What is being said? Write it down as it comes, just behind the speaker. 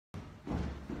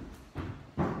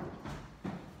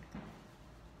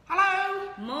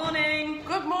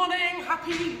Good morning,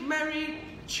 happy, merry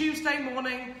Tuesday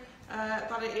morning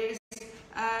that it is.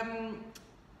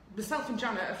 Myself and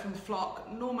Janett are from the flock.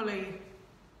 Normally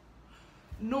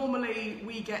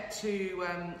we get to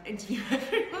interview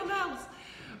everyone else,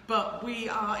 but we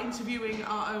are interviewing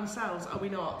our own selves, are we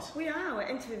not? We are, we're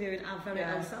interviewing our very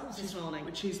own selves this morning.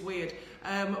 Which is weird.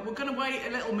 We're going to wait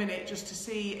a little minute just to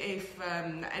see if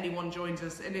anyone joins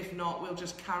us, and if not, we'll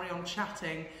just carry on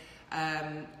chatting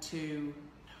to...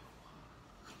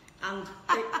 And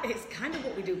it's kind of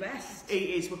what we do best. It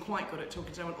is, we're quite good at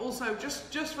talking to everyone. Also,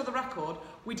 just for the record,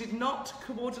 we did not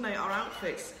coordinate our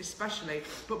outfits especially,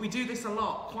 but we do this a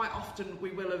lot. Quite often we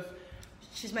will have...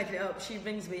 She's making it up. She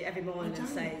rings me every morning and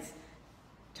says,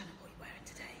 Janett, what are you wearing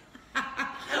today?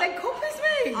 And then couples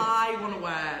me. I want to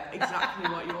wear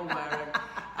exactly what you're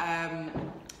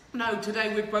wearing. No,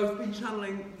 today we've both been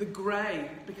channeling the grey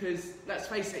because, let's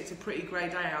face it, it's a pretty grey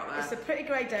day out there. It's a pretty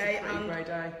grey day. It's a pretty grey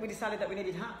day. We decided that we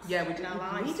needed hats. Yeah, we did.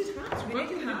 We needed hats. We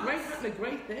needed a grey hat and a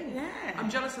grey thing. Yeah. I'm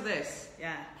jealous of this.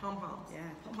 Yeah. Pom-poms. Yeah,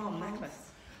 pom-pom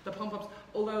necklace. The pom-poms.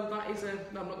 Although that is a...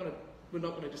 No, we're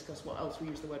not going to discuss what else we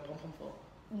use the word pom-pom for.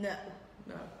 No.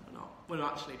 No, we're not. We're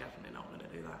actually definitely not going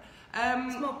to do that.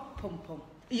 It's more pom-pom.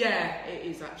 Yeah, it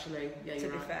is actually. Yeah, you're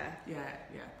right. To be fair.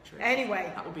 Yeah, true.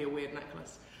 Anyway. That would be a weird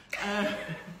necklace.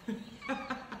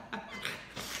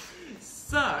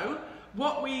 So,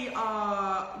 what we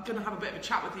are going to have a bit of a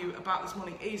chat with you about this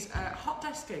morning is hot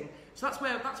desking. So that's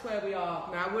where we are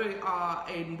now. We are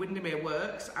in Windermere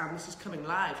Works, and this is coming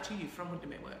live to you from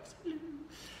Windermere Works.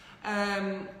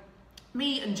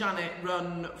 Me and Janett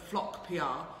run Flock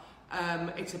PR.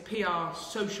 It's a PR,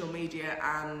 social media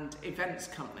and events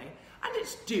company, and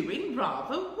it's doing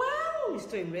rather well. It's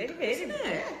doing really, isn't it?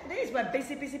 Yeah, it is. We're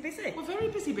busy. We're very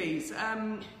busy bees,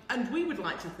 and we would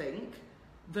like to think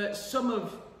that some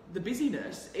of the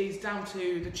busyness is down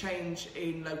to the change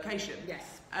in location.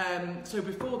 Yes. So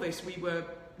before this, we were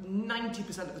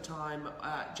 90% of the time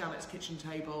at Janett's kitchen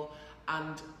table,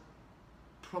 and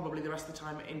probably the rest of the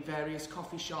time in various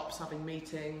coffee shops having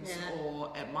meetings,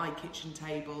 or at my kitchen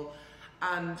table.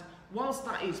 And whilst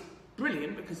that is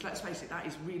brilliant, because let's face it, that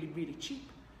is really, really cheap.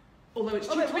 Although it's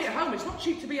cheap to be at home, it's not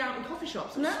cheap to be out in coffee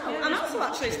shops. No, and also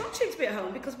actually it's not cheap to be at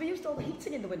home because we used all the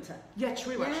heating in the winter. Yeah,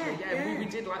 true actually. Yeah. We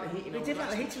did like the heating. We did like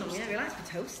the heating on, yeah. We like to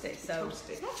be toasty, so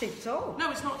it's not cheap at all. No,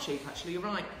 it's not cheap actually. You're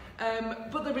right.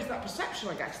 But there is that perception,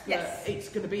 I guess, that it's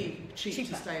going to be cheap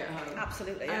to stay at home.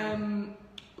 Absolutely. Yeah.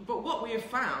 But what we have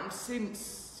found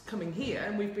since coming here,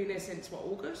 and we've been here since what,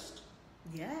 August?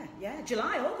 Yeah.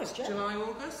 July, August.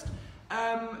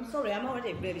 I'm sorry, I'm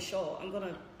already really short. I'm going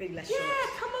to be less short. Yeah,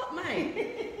 come up,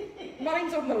 mate.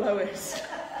 Mine's on the lowest.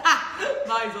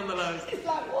 Mine's on the lowest. It's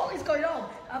like, what is going on?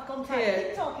 I've gone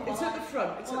tired. It's at the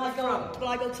front. It's at the front. Will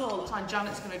I go taller? Time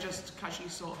Janett's going to just casually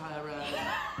sort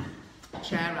her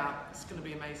chair out. It's going to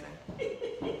be amazing.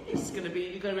 You're going to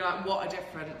be like, what a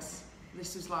difference.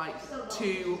 This is like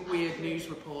two weird news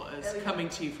reporters coming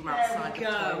to you from outside the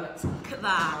toilet. Look at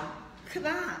that. Look at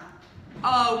that.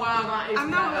 Oh wow, that is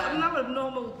I'm now a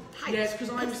normal height. Yes, because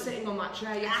I was sitting on that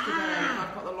chair yesterday and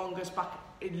I've got the longest back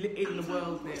in the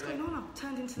world nearly. What's going on? I've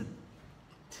turned into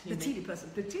the teeny person.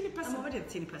 The teeny person. I'm already the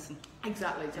teeny person.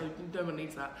 Exactly, so no one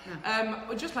needs that.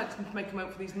 I'd just like to make a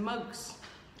note for these mugs.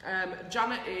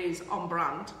 Janett is on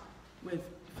brand with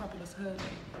fabulous Hurley,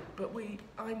 but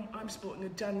I'm sporting a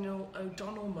Daniel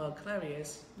O'Donnell mug. There he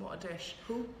is. What a dish.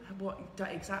 Who? What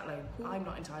exactly? Who? I'm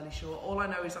not entirely sure. All I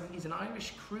know is I think he's an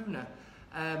Irish crooner,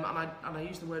 and I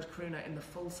use the word crooner in the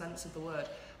full sense of the word.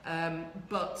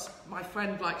 But my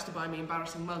friend likes to buy me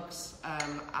embarrassing mugs,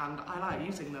 and I like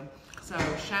using them. So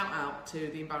shout out to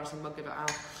the embarrassing mug giver Al.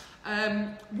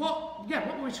 What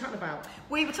were we chatting about?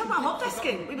 We were talking about hot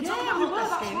desking. We were talking about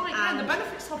hot desking. That's right. And the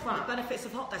benefits of that. The benefits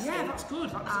of hot desking. Yeah, that's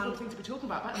good. That's a good thing to be talking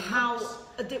about.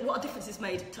 What a difference it's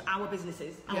made to our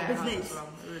businesses. Our business. It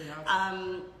really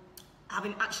has.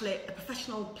 Having actually a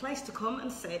professional place to come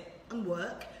and sit and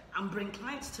work and bring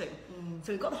clients to.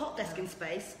 So we've got the hot desking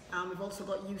space, and we've also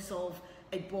got use of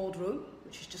a boardroom,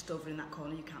 which is just over in that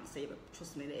corner. You can't see it, but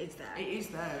trust me, it is there. It is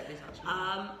there, it is actually.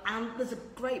 And there's a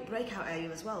great breakout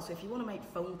area as well, so if you want to make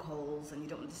phone calls and you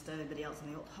don't want to disturb anybody else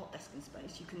in the hot desking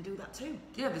space, you can do that too.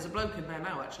 Yeah, there's a bloke in there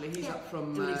now actually. He's up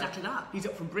from... doing exactly that. He's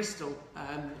up from Bristol,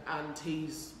 and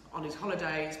he's on his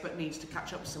holidays but needs to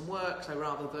catch up with some work, so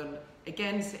rather than,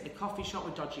 again, sit in a coffee shop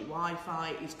with dodgy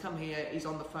Wi-Fi, he's come here, he's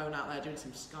on the phone out there doing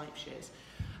some Skype shiz.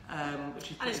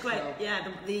 Which is and it's great, cool. Yeah,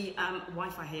 the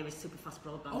Wi-Fi here is super fast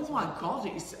broadband. Oh my God,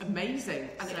 it's amazing.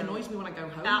 And it annoys me when I go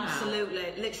home Absolutely.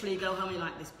 Now. Literally, you go home and you're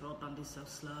like, this broadband is so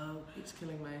slow. It's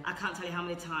killing me. I can't tell you how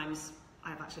many times I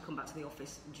have actually come back to the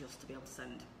office just to be able to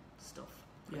send stuff.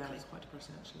 quickly. Yeah, it's quite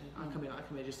depressing actually. I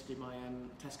come here just to do my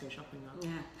Tesco shopping now. Yeah,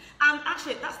 and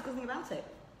actually that's the good thing about it.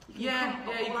 You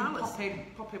can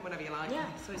pop in whenever you like. Yeah,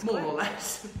 so it's more great. or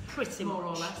less. Pretty more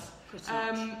much. or less. Pretty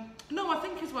much. No, I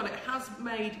think as well it has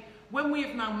made, when we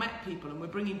have now met people and we're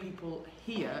bringing people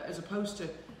here as opposed to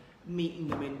meeting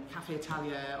them in Cafe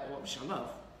Italia, or which I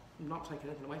love. I'm not taking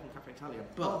anything away from Cafe Italia,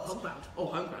 but or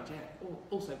Homeground, yeah,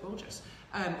 also gorgeous.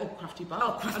 Or Crafty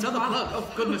Bar. Another plug.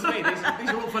 Oh goodness me, these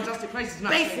are all fantastic places.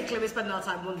 Basically, we spend our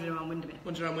time wandering around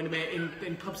Windermere.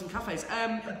 In pubs and cafes.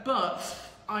 But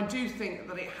I do think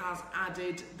that it has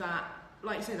added that,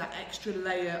 like you say, that extra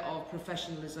layer of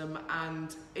professionalism,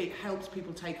 and it helps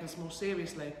people take us more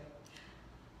seriously.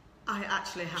 I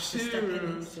actually have to step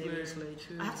in seriously.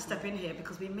 I have to step in here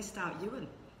because we missed out Ewan.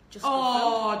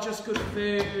 Just good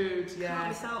food. Yeah. Can't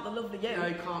miss out the lovely you. No,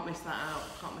 you can't miss that out.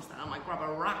 Can't miss that out. I might grab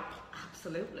a wrap.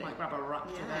 Absolutely. Might grab a wrap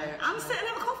today. And sit and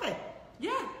have a coffee.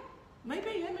 Yeah.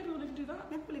 Maybe we'll even do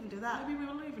that. Maybe we'll even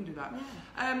do that.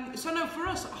 Yeah. So no, for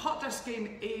us, hot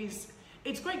desking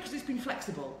it's great because it's been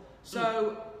flexible.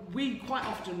 So we quite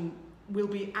often will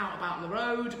be out about on the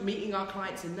road, meeting our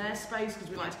clients in their space because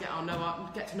we like to get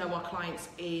to know our clients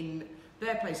in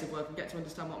their place of work and get to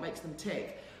understand what makes them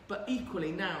tick. But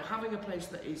equally now, having a place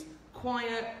that is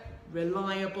quiet,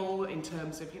 reliable in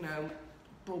terms of,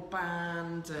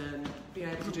 broadband and being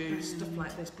able to do stuff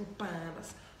like this,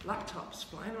 broadband, laptops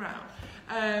flying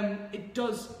around, it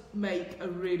does make a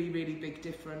really, really big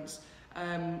difference.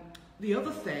 The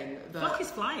other thing that... Flock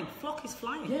is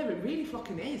flying. Yeah, it really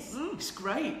flocking is. It's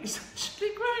great. It's actually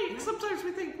great. Yeah. Sometimes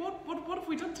we think, what have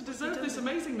we done to deserve this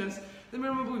amazingness? Then we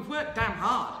remember we've worked damn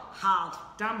hard.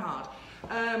 Damn hard.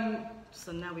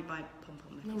 So now we buy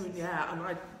pom-pom necklaces. Yeah, and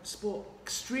I sport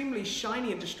extremely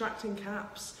shiny and distracting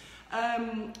caps.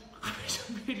 I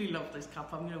really love this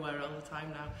cap. I'm going to wear it all the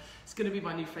time now. It's going to be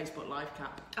my new Facebook Live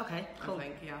cap. Okay, cool. I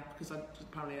think, yeah, because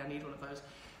apparently I need one of those.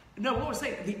 No, what I was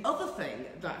saying, the other thing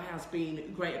that has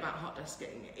been great about hot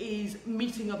desking is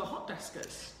meeting other hot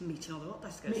deskers.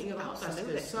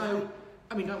 So,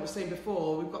 I mean, like I was saying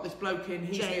before, we've got this bloke in,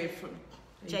 he's Jay. here from...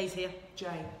 Jay's here.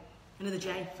 Jay. Another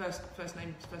Jay. First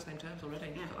name terms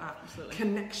already. Yeah, Look at that. Absolutely.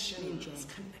 Connections.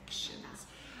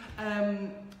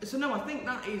 So no, I think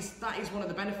that is one of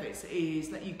the benefits, is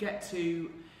that you get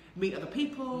to meet other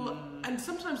people, and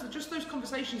sometimes just those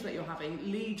conversations that you're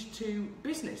having lead to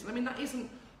business. I mean, that isn't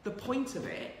the point of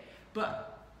it,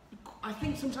 but I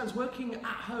think sometimes working at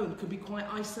home can be quite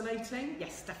isolating.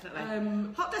 Yes, definitely.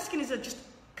 Hot desking is just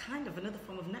kind of another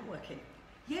form of networking.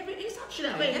 Yeah, but it is actually.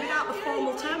 Without the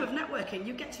formal term of networking,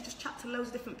 you get to just chat to loads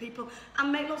of different people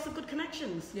and make lots of good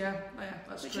connections. Yeah,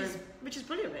 that's true. Which is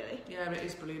brilliant, really. Yeah, it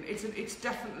is brilliant. It's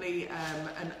definitely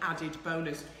an added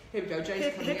bonus. Here we go,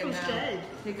 Jay's coming in now.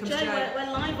 Here comes Jay.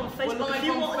 We're live on Facebook. We're live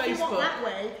on Facebook. If you want that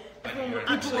way,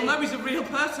 people will know he's a real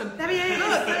person. There he is.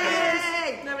 Look,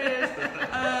 there he is.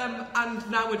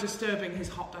 And now we're disturbing his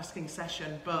hot desking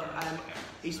session, but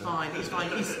he's fine.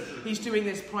 He's doing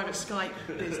this private Skype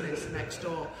business next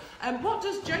door. What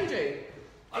does Jay do?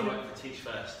 I work for Teach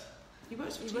First. He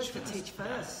works for Teach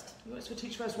First. He works for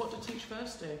Teach First. What does Teach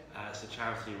First do? It's a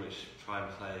charity which try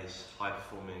and place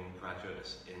high-performing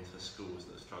graduates into schools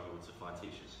that struggle to find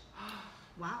teachers.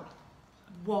 Wow.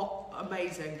 What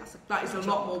amazing. That is a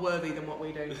lot more worthy than what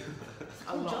we do.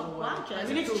 A lot more worthy. Wow, Jay.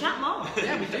 We need to chat more.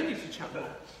 Yeah, we do need to chat more.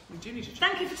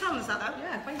 Thank you for telling us that, though.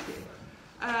 Yeah, thank you.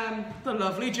 The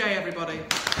lovely Jay, everybody.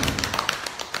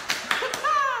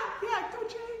 Yeah, go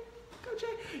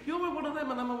Jay. You're one of them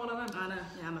and I'm one of them. I know.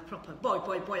 Yeah, I'm a proper boy.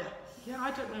 Yeah,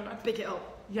 I don't know. Big it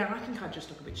up. Yeah, I think I just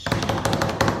look a bit shit.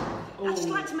 I just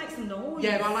like to make some noise.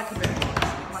 Yeah, I like a bit of noise.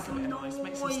 I like a bit of noise.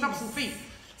 Make some stamp some feet.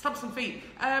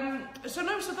 So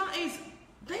that is,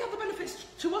 they are the benefits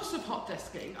to us of hot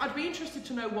desking. I'd be interested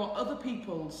to know what other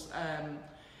people's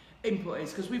input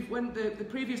is, because the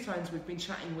previous times we've been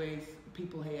chatting with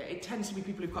people here, it tends to be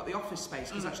people who've got the office space,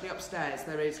 because actually upstairs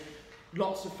there is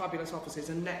lots of fabulous offices,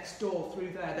 and next door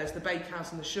through there's the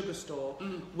bakehouse and the sugar store,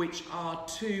 which are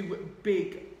two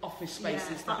big office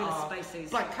spaces that are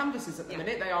blank canvases at the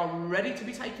minute. They are ready to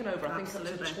be taken over. I think up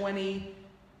to 20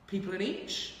 people in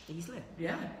each. Easily.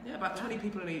 Yeah, about 20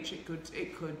 people in each it could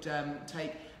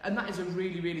take, and that is a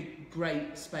really, really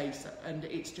great space, and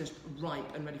it's just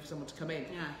ripe and ready for someone to come in.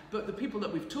 Yeah. But the people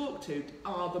that we've talked to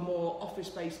are the more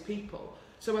office-based people.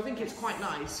 So I think it's quite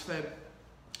nice for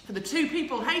the two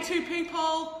people, hey,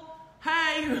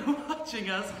 who are watching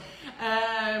us,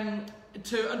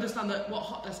 to understand what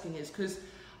hot desking is, because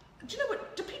do you know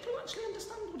what? Do people actually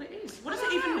understand what it is? What does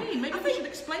it even mean? Maybe we should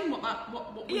explain what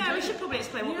we do. Yeah, we should probably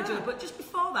explain what we do. But just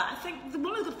before that, I think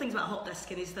one of the good things about hot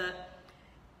desking is that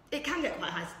it can get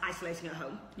quite isolating at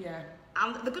home. Yeah.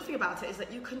 And the good thing about it is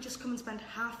that you can just come and spend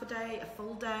half a day, a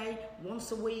full day,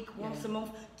 once a week, once a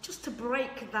month, just to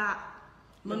break that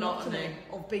monotony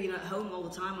of being at home all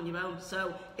the time on your own.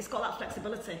 So it's got that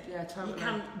flexibility. Yeah, totally. You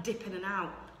can dip in and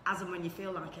out as and when you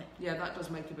feel like it. Yeah, that does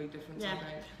make a big difference, I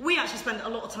think. We actually spend a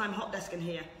lot of time hot desking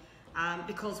here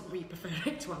because we prefer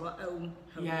it to our own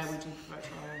homes. Yeah, we do prefer it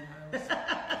to our own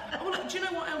homes. Oh, look, do you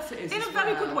know what else it is? In a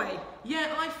very good way.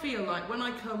 Yeah, I feel like when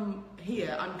I come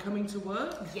here, I'm coming to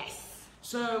work. Yes.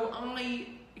 So I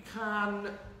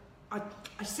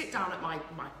sit down at my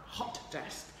hot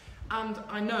desk and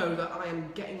I know that I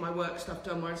am getting my work stuff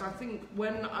done, whereas I think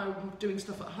when I'm doing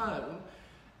stuff at home,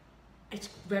 it's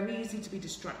very easy to be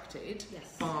distracted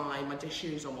by my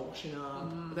dishes or my washing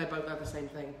up. They're the same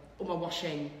thing. Or my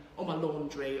washing, or my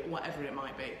laundry, or whatever it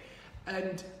might be.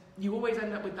 And you always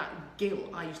end up with that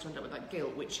guilt. I used to end up with that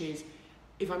guilt, which is,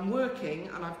 if I'm working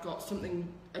and I've got something,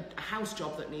 a house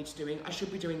job that needs doing, I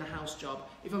should be doing the house job.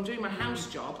 If I'm doing my house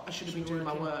job, I should have been doing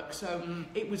my work. So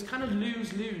it was kind of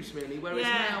lose-lose, really. Whereas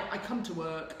now I come to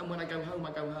work, and when I go home,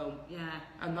 I go home. Yeah.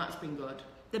 And that's been good.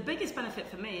 The biggest benefit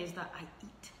for me is that I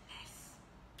eat less.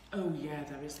 Oh yeah,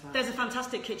 there is that. There's a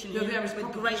fantastic kitchen here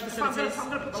with great facilities. I'm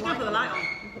going to put the light on.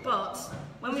 But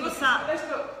when we were sat... Let's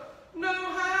go. No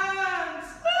hands!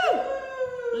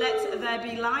 Let there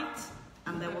be light,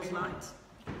 and there was light.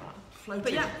 Floated.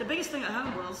 But yeah, the biggest thing at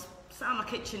home was sat on my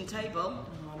kitchen table.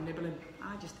 Oh, nibbling.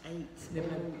 I just ate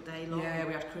all day long. Yeah,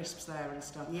 we had crisps there and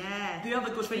stuff. Yeah. The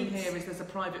other good thing here is there's a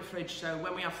private fridge, so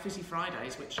when we have Fizzy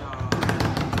Fridays, which are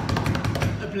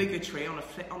obligatory on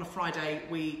a Friday,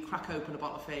 we crack open a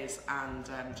bottle of fizz and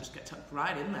just get tucked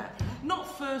right in there.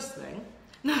 Not first thing.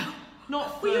 No.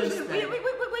 Not first thing.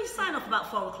 We sign off about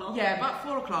 4 o'clock. Yeah, about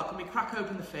 4 o'clock, and we crack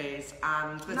open the fizz,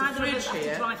 and there's a fridge here.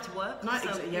 Have to drive to work.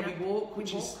 We walk,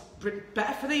 which is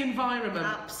better for the environment.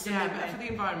 Absolutely. Yeah, better for the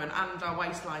environment and our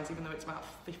waistlines, even though it's about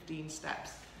 15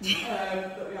 steps.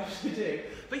 That we actually do.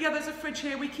 But yeah, there's a fridge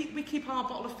here. We keep our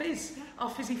bottle of fizz. Our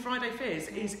Fizzy Friday fizz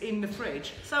is in the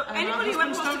fridge. So anybody who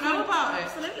wants to know about it,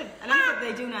 absolutely, and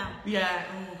they do now. Yeah,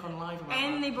 we've gone live about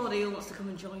anybody who wants to come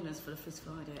and join us for the Fizz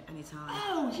Friday at any time.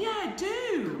 Oh yeah,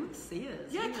 do come and see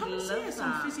us. Yeah, come and see us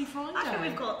on Fizzy Friday. I think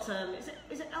we've got is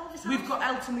it Elvis? We've got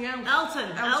Elton the Elf. Elton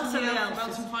the Elf.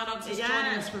 Elton Finance is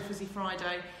joining us for a Fizzy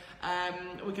Friday.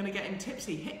 We're going to get him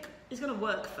tipsy. He's going to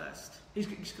work first. He's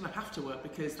going to have to work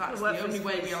because that's the only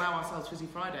way we allow ourselves Fizzy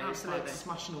Friday. Absolutely. It's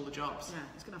like smashing all the jobs. Yeah,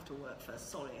 he's going to have to work first.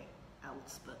 Sorry,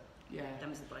 else, but yeah,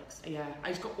 them's the breaks. Yeah,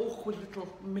 he's got awkward little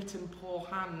mitten paw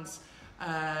hands,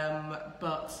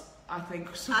 but I think...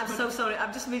 I'm so sorry,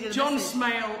 I've just read John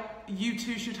Smale, you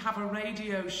two should have a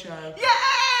radio show. Yay!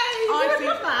 I would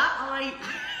love that.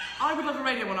 I would love a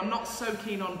radio one. I'm not so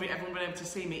keen on everyone being able to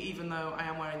see me, even though I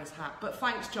am wearing this hat. But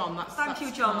thanks, John. Thank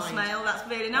you, John Smale. That's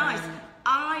really nice.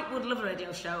 I would love a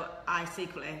radio show. I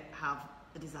secretly have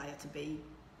a desire to be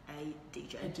a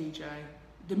DJ. A DJ.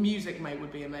 The music, mate,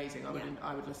 would be amazing. I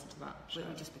would listen to that show. It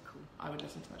would just be cool. I would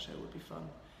listen to that show. It would be fun.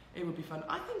 It would be fun.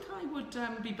 I think I would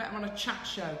be better on a chat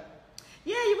show.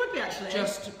 Yeah, you would be actually.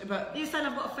 But you saying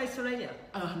I've got a face for radio?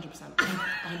 100%.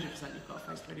 100%. You've got a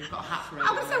face for radio. You've got a hat for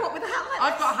radio. I would say what with a hat like this?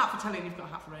 I've got a hat for telling. You've got a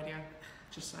hat for radio.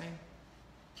 Just saying.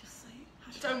 Just saying.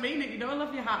 Don't mean it. You know I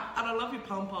love your hat and I love your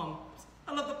pom poms.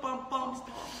 I love the pom poms.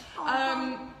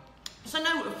 So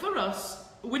no, for us,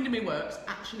 Windermere Works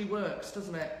actually works,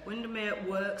 doesn't it? Windermere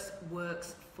works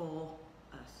for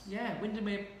us. Yeah,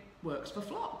 Windermere works for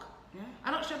Flock. Yeah.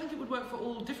 And actually I think it would work for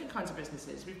all different kinds of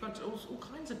businesses. We've got all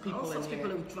kinds of people in here. All sorts of people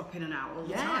who drop in and out all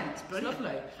the time. It's brilliant.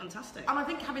 Lovely. Fantastic. And I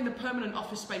think having the permanent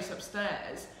office space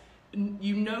upstairs,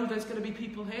 you know there's going to be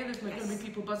people here, there's going to be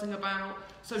people buzzing about.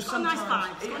 So sometimes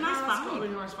it's got a nice vibe. It's got a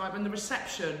really nice vibe. And the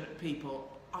reception people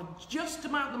are just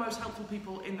about the most helpful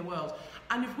people in the world.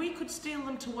 And if we could steal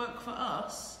them to work for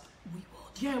us, we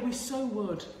would. Yeah, we so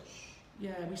would.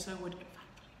 Yeah, we so would. In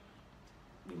fact,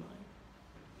 we might.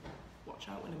 Watch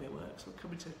out, Windermere Works. We're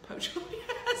coming to poach all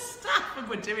your staff and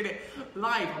we're doing it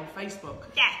live on Facebook.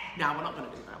 Yeah. No, we're not going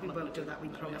to do that. We won't do that, we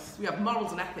promise. We have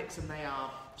morals and ethics and they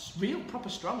are real proper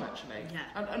strong, actually. Yeah.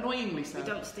 And annoyingly so. We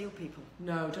don't steal people.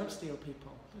 No, don't steal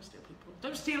people. Don't steal people.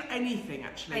 Don't steal anything,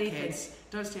 actually, kids.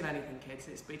 Don't steal anything, kids.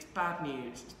 It's bad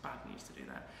news. It's bad news to do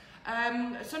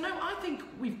that. So no, I think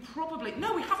we've probably...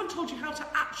 No, we haven't told you how to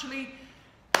actually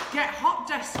get hot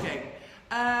desking.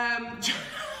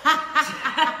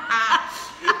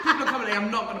 People are commenting.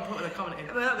 I'm not going to put a comment in.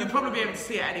 You'll probably be able to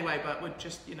see it anyway, but we're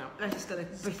just, you know... We're just going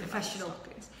to be professional.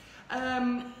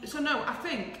 So no, I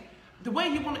think... The way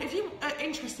you want, if you are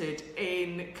interested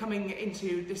in coming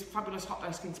into this fabulous hot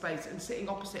desking space and sitting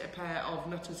opposite a pair of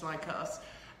nutters like us,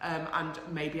 and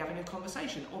maybe having a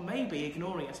conversation, or maybe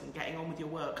ignoring us and getting on with your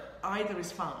work, either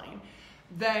is fine,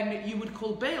 then you would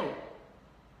call Bill.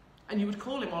 And you would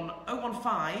call him on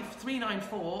 015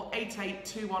 394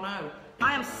 88210.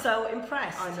 I am so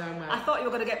impressed. I know, mate. I thought you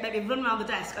were going to maybe run around the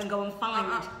desk and go and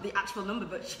find the actual number,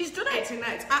 but she's done it. It's in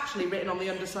there. It's actually written on the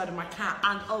underside of my cap.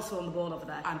 And also on the wall over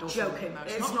there. And also joking. No,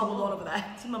 it's not the wall over there.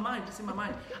 It's in my mind. It's in my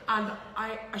mind. And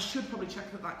I should probably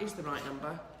check that that is the right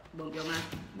number. Won't be on there.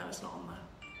 No, it's not on there.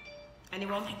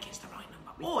 Anyone? I think it's the right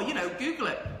number. Or, you know, Google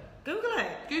it. Google it.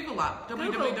 Google that. Yeah.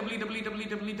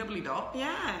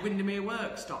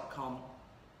 www.windermereworks.com.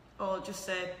 Or just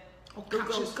say, Or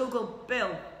Google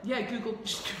Bill. Yeah, Google.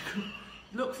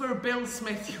 Look for a Bill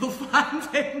Smith, you'll find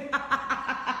him.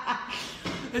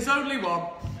 There's only one.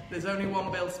 There's only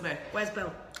one Bill Smith. Where's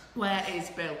Bill? Where is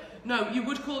Bill? No, you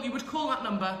would call that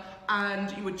number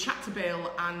and you would chat to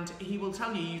Bill, and he will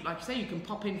tell you, like you say, you can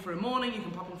pop in for a morning, you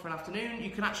can pop in for an afternoon,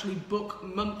 you can actually book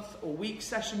month or week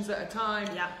sessions at a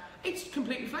time. Yeah. It's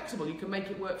completely flexible. You can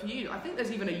make it work for you. I think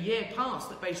there's even a year pass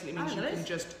that basically means you can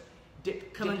just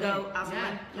come and go as and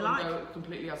when you like. Go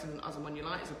completely as and when you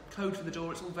like. It's a code for the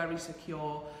door. It's all very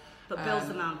secure. But Bill's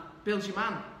the man. Bill's your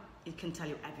man. He can tell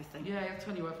you everything. Yeah, he'll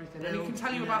tell you everything. Bill and he can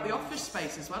tell you about the knows. office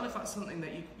space as well, if that's something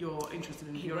that you're interested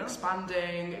in. If He you're will.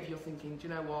 expanding, if you're thinking, do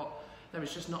you know what, there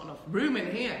is just not enough room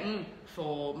in here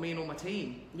for me and all my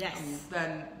team. Yes.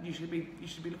 Then you should be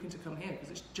looking to come here, because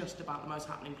it's just about the most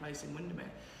happening place in Windermere.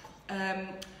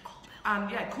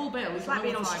 And yeah, call Bill. It's like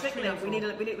being on Strictly. We need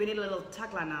a little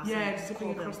tagline now. Yeah, so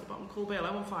zipping across the bottom. Call Bill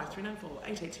 015 394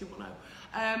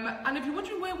 88210. And if you're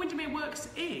wondering where Windermere Works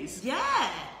is,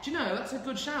 yeah, do you know, that's a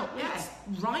good shout. Yeah. It's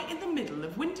right in the middle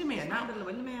of Windermere. Now, middle of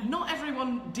Windermere. Not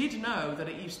everyone did know that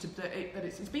it used to. That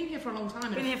it's been here for a long time.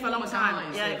 It's been here for a long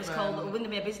time. Yeah, it was called the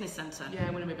Windermere Business Centre. Yeah,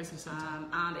 Windermere Business Centre.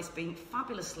 And it's been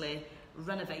fabulously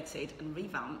renovated and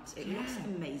revamped. It looks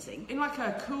amazing. In like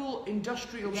a cool,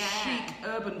 industrial, chic,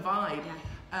 urban vibe.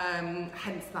 Yeah.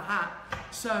 Hence the hat.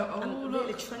 So, and look,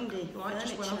 really trendy light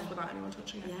just went furniture. off without anyone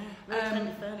touching it. Yeah, really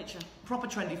trendy furniture. Proper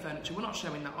trendy furniture. We're not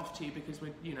showing that off to you because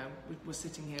we're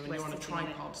sitting here and you're on a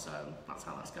tripod, so that's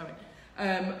how that's going.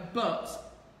 But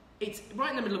it's right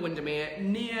in the middle of Windermere,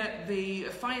 near the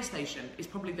fire station. Is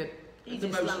probably the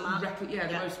most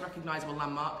most recognisable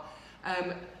landmark.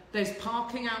 There's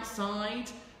parking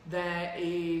outside. There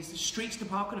is streets to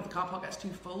park on if the car park gets too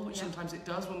full, which sometimes it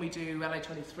does when we do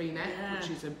LA23 Net, which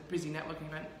is a busy networking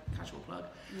event, casual plug.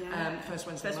 First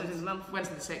Wednesday of the month.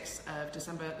 Wednesday the 6th of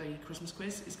December, the Christmas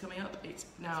quiz is coming up. It's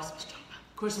now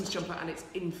Christmas jumper, and it's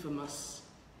infamous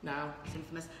now. It's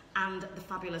infamous. And the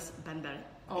fabulous Ben Berry.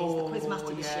 Oh, he's the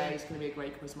quizmaster this year. He's going to be a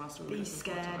great quizmaster. Be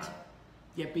scared.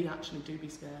 Yeah, be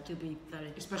scared. Do be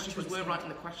very. Especially because we're writing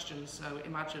the questions, so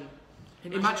imagine.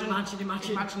 Imagine.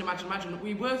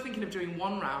 We were thinking of doing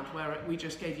one round where we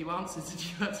just gave you answers and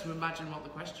you had to imagine what the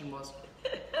question was.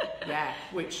 Yeah,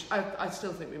 which I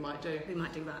still think we might do. We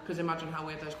might do that. Because imagine how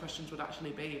weird those questions would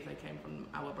actually be if they came from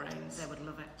our brains. They would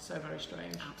love it. So very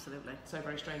strange. Absolutely. So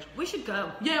very strange. We should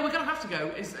go. Yeah, we're going to have to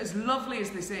go. As lovely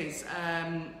as this is,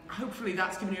 hopefully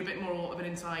that's given you a bit more of an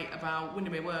insight about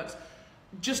Windermere Works.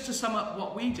 Just to sum up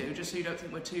what we do, just so you don't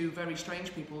think we're two very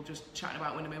strange people just chatting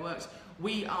about Windermere Works,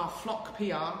 we are Flock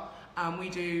PR, and we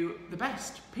do the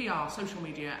best PR, social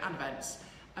media and events,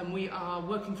 and we are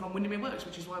working from Windermere Works,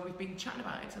 which is why we've been chatting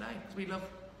about it today, because we love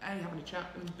A, having a chat,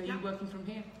 and B, working from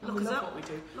here. And we love what we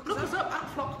do. Look us up at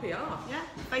Flock PR. Yeah,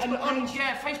 Facebook page.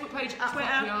 Facebook page at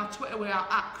Flock PR. Twitter, we are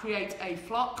at Create a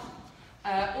Flock.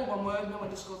 All one word, no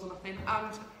underscores or nothing.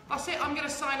 And that's it. I'm going to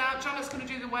sign out. Janett's going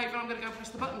to do the wave, and I'm going to go press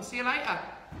the button. See you later.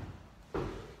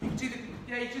 You can do the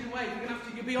wave.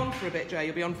 You'll be on for a bit, Jay.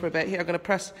 You'll be on for a bit. Here, I'm going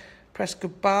to press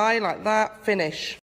goodbye like that. Finish.